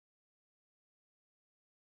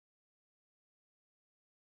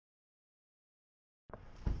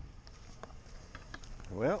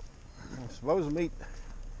Well, I'm supposed to meet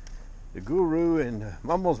the guru and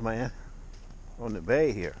Mumbles man on the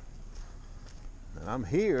bay here. And I'm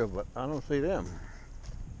here, but I don't see them.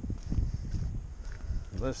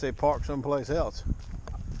 Unless they park someplace else.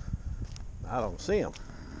 I don't see them.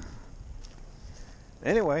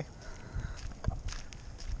 Anyway,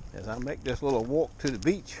 as I make this little walk to the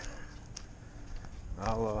beach,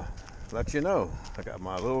 I'll let you know. I got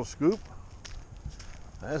my little scoop.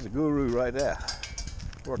 That's the guru right there,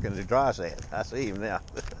 working the dry sand. I see him now.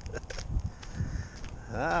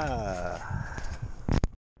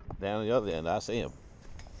 Down the other end, I see him.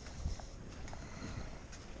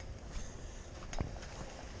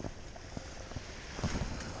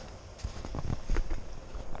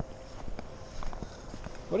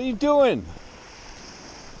 What are you doing?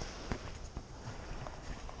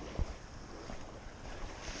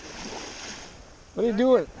 What are you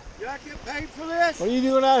doing? Did I get paid for this? What are you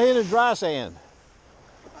doing out here in the dry sand?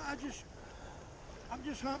 I'm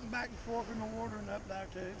just hunting back and forth in the water and up there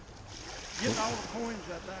too. Getting all the coins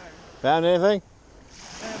up there. Found anything?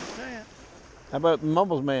 10%. How about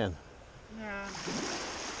Mumbles man? Nah.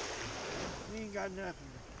 We ain't got nothing.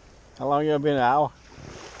 How long you been? An hour?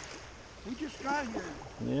 We just got here.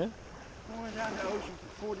 Yeah? Going down the ocean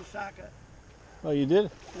for 42nd. Oh, you did?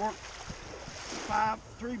 Worked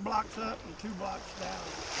 3 blocks up and 2 blocks down.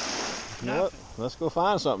 You know what? Let's go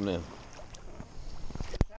find something then.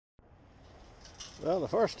 Well, the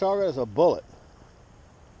first target is a bullet.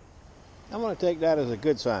 I'm going to take that as a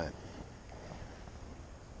good sign.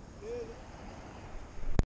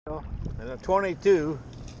 And a 22,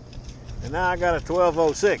 and now I got a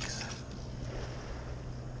 1206.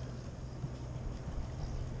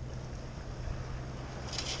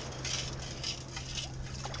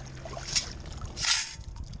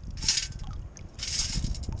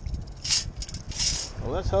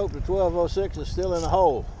 Well, let's hope the 1206 is still in the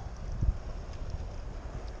hole.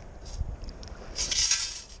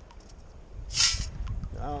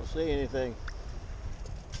 I don't see anything.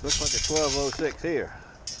 Looks like a 1206 here.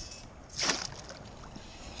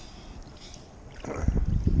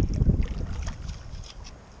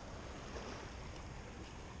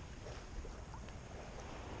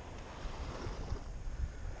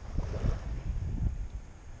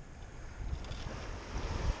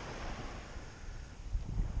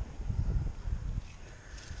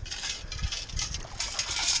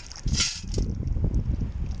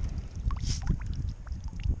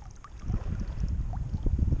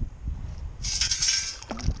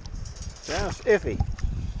 Sounds iffy.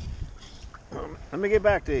 Let me get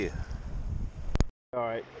back to you. All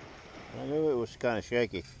right. I knew it was kind of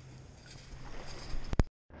shaky.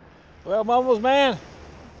 Well, Mumbles man.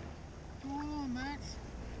 What's going on, Max?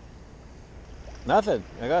 Nothing.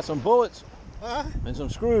 I got some bullets. Huh? And some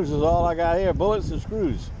screws is all I got here. Bullets and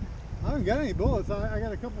screws. I haven't got any bullets. I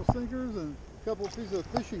got a couple of sinkers and a couple of pieces of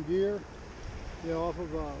fishing gear, you know, off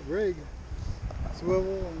of a rig,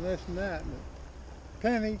 swivel and this and that. But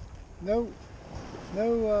penny, no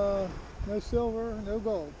silver, no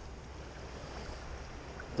gold.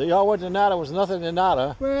 So y'all went to NITE. Was nothing in NITE,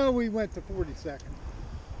 huh? Well, we went to 42nd.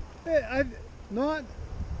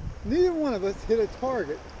 Neither one of us hit a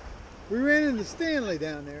target. We ran into Stanley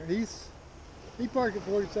down there. He parked at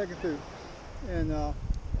 42nd too, and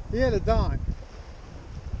he had a dime.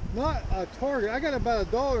 Not a target. I got about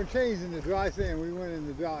 $1 and change in the dry sand. We went in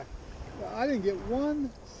the dry. I didn't get one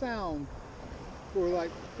sound for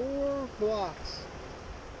like 4 blocks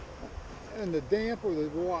in the damp or the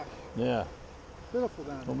wash. Yeah. Pitiful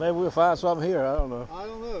down there. Well, maybe we'll find something here. I don't know. I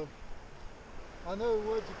don't know. I know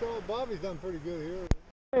what you call Bobby's done pretty good here.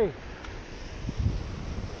 Hey.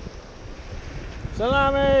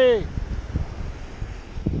 Salami!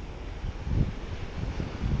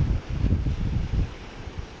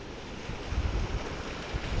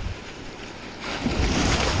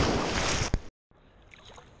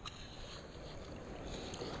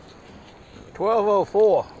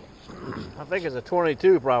 $12.04. I think it's a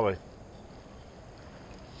 22 probably.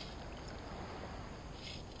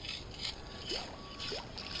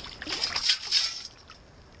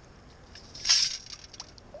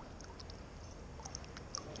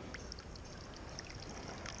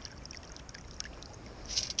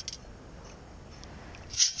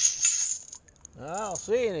 I don't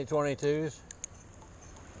see any 22s.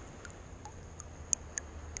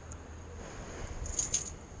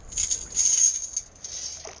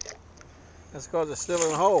 That's because it's still in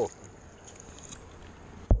the hole.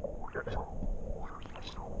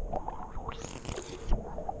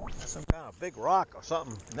 There's some kind of big rock or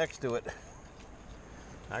something next to it.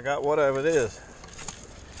 I got whatever it is.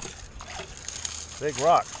 Big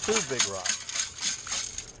rock, 2 big rocks.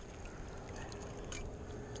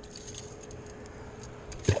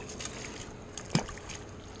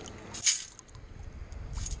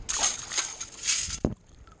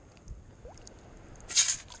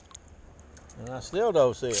 And I still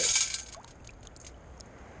don't see it.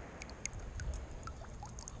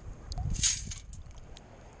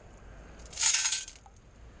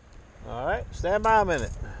 All right, stand by a minute.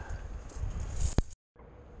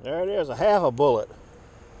 There it is, a half a bullet.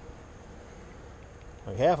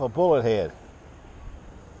 Like half a bullet head.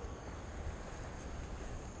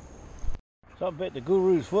 Something bit the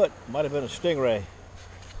guru's foot. Might have been a stingray.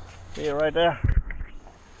 See it right there?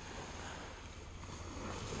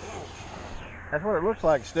 That's what it looks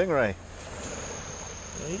like, stingray.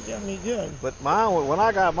 Yeah, he got me good. But mine, when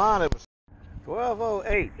I got mine, it was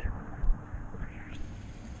 12:08.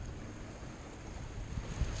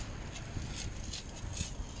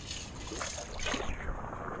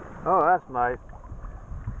 Oh, that's nice.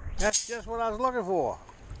 That's just what I was looking for.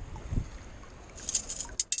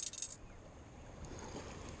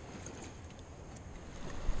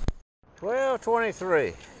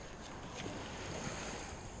 $12.23.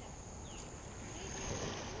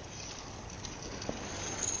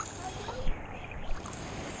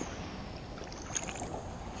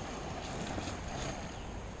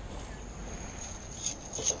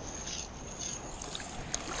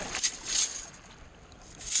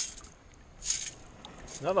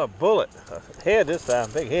 Another bullet. A head this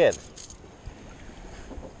time, big head.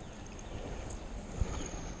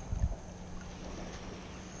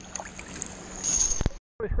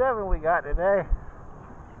 47 we got today.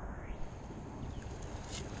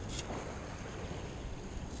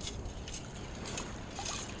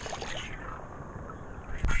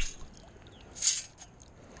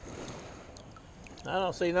 I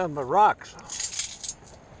don't see nothing but rocks.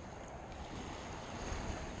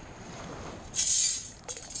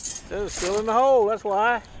 It's still in the hole, that's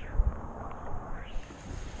why.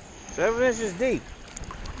 7 inches deep.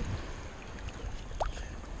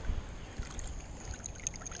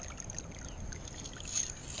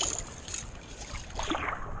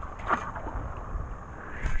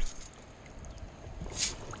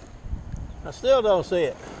 I still don't see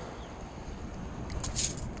it.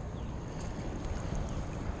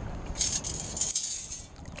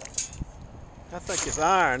 I think it's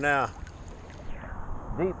iron now.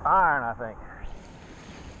 Deep iron, I think.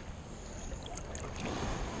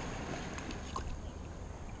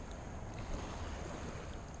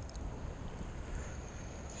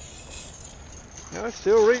 No, it's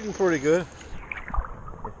still reading pretty good.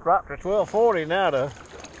 It's dropped to 1240 now, though.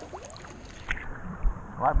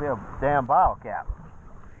 Might be a damn bottle cap.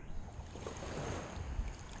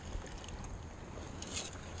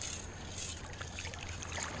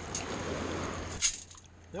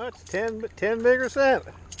 No, it's 10 bigger cent.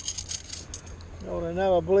 I would have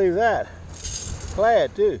never believed that.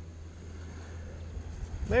 Clad too.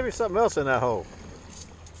 Maybe something else in that hole.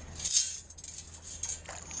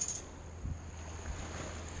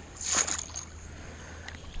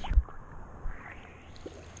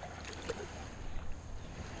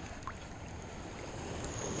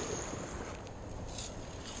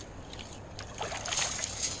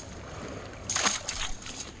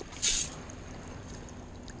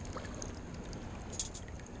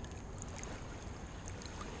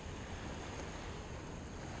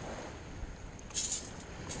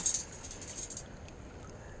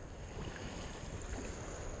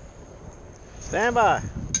 Stand by.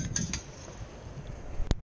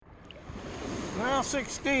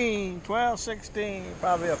 1216,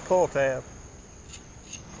 probably a pull tab.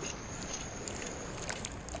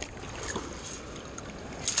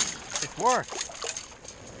 It's worked.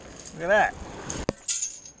 Look at that.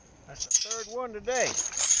 That's the third one today.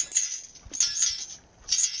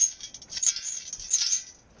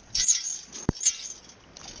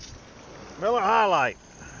 Miller Highlight.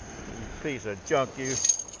 Piece of junk, you.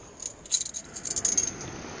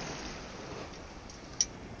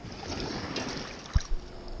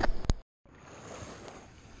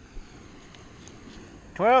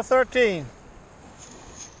 $12.13.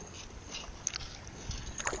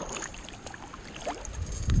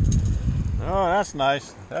 Oh, that's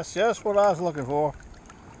nice. That's just what I was looking for.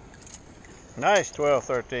 Nice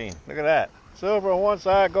 $12.13. Look at that. Silver on one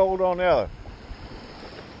side, gold on the other.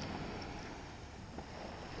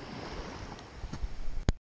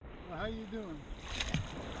 Well, how you doing?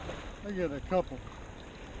 I got a couple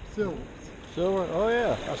silvers. Silver? Oh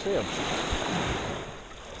yeah, I see them.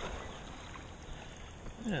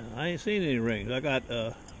 Yeah, I ain't seen any rings. I got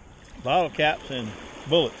bottle caps and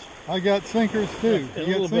bullets. I got sinkers too. And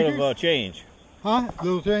a little bit of change. Huh?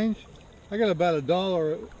 Little change? I got about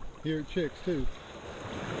 $1 here at Chicks too.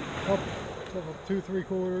 Couple 2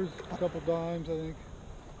 3/4, a couple dimes, I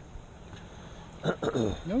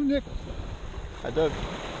think. No nickels. I dug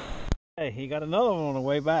Hey, he got another one on the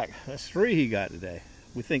way back. That's 3 he got today.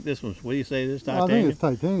 We think this one's, what do you say, this titanium? I think it's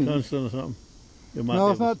titanium. Tungsten or something?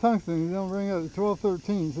 No, it's not tungsten. You don't bring it up to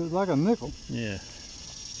 1213, so it's like a nickel. Yeah.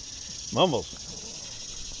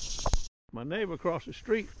 Mumbles. My neighbor across the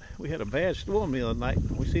street, we had a bad storm the other night.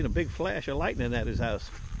 We seen a big flash of lightning at his house.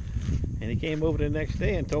 And he came over the next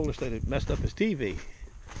day and told us that it messed up his TV.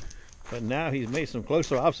 But now he's made some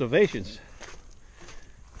closer observations.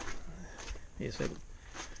 He said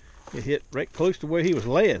it hit right close to where he was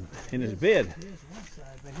laying in his bed. Here's one side,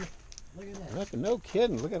 but here, look at that. No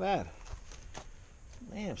kidding, look at that.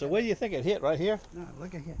 Man, so where do you think it hit? Right here? No,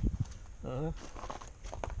 look at here. Uh-huh.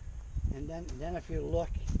 And then if you look,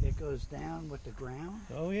 it goes down with the ground.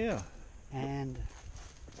 Oh, yeah. And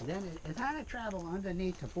then it had to travel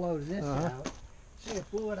underneath to blow this out. See, it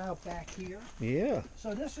blew it out back here. Yeah.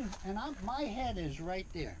 So this is, and my head is right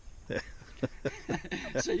there.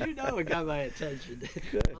 So you know it got my attention.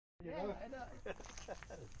 Good. Yeah, I know.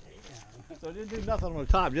 Damn. So it didn't do nothing on the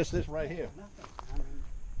top, just this right here. Nothing. I mean,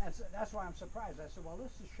 that's why I'm surprised. I said, well,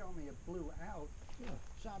 this is showing me it blew out. Yeah.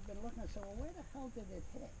 So I've been looking. I said, well, where the hell did it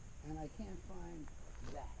hit? And I can't find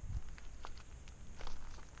that.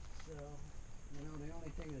 So, you know, the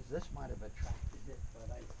only thing is this might have attracted it,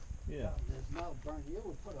 but there's no burn. You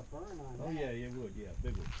would put a burn on that. Oh, yeah, you would, yeah,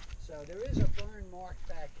 big one. So there is a burn mark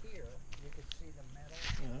back here. You can see the metal.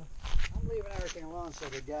 I'm leaving everything alone so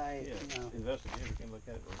the guy, you know. Investigator can look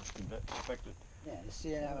at it or inspect it. Yeah, you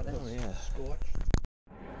see how that's yeah. scorched?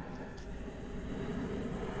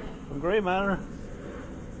 Some gray matter,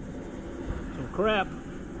 some crap,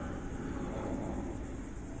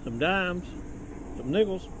 some dimes, some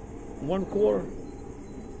nickels, 1/4,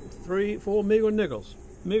 3, 4 meager nickels.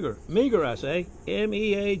 Meager, I say.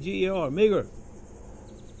 M-E-A-G-E-R, meager.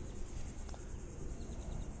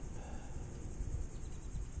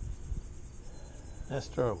 That's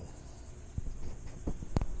terrible.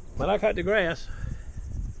 But I cut the grass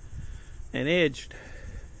and edged,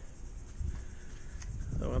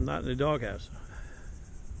 so I'm not in the doghouse.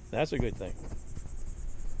 That's a good thing.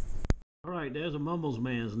 All right, there's a Mumbles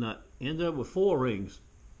man's nut. Ended up with 4 rings.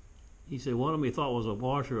 He said one of them he thought was a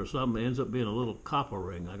washer or something. It ends up being a little copper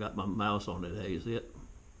ring. I got my mouse on it. Hey, you see it?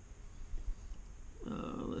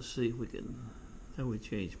 Let's see if we can. How do we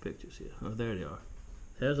change pictures here? Oh, there they are.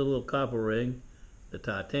 There's a little copper ring, the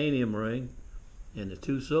titanium ring, and the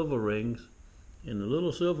 2 silver rings. And the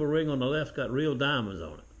little silver ring on the left got real diamonds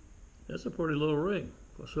on it. That's a pretty little ring.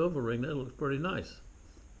 For a silver ring, that looks pretty nice.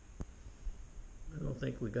 I don't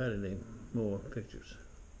think we got any more pictures.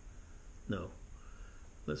 No.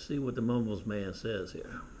 Let's see what the Mumbles man says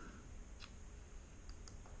here.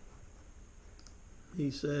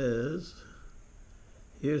 He says,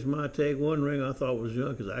 here's my take. 1 ring I thought was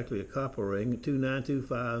junk is actually a copper ring, 2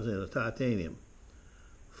 925s and a titanium.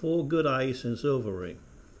 4 good ice and silver ring.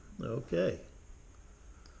 Okay.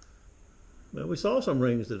 Well, we saw some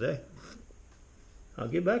rings today. I'll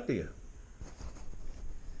get back to you.